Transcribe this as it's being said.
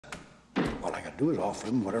do is offer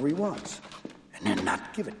him whatever he wants, and then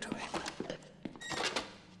not give it to him.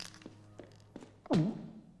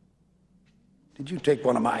 Did you take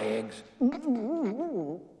one of my eggs?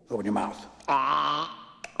 Open your mouth.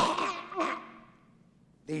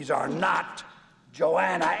 These are not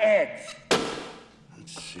Joanna eggs.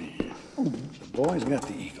 Let's see. The boy's got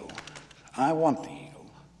the eagle. I want the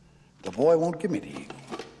eagle. The boy won't give me the eagle.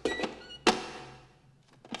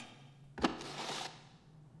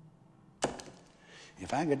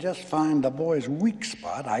 If I could just find the boy's weak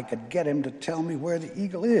spot, I could get him to tell me where the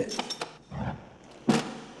eagle is.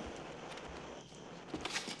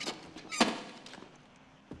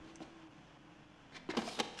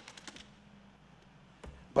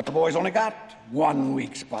 But the boy's only got one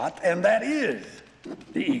weak spot, and that is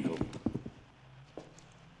the eagle.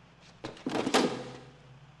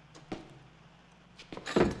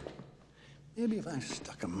 Maybe if I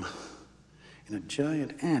stuck him in a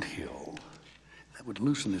giant anthill, that would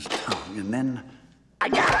loosen his tongue, and then I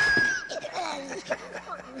got him!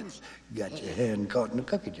 Got your hand caught in the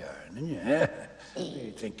cookie jar, didn't you?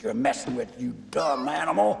 You think you're messing with, you dumb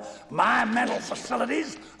animal? My mental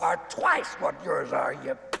facilities are twice what yours are,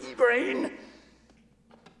 you pea brain.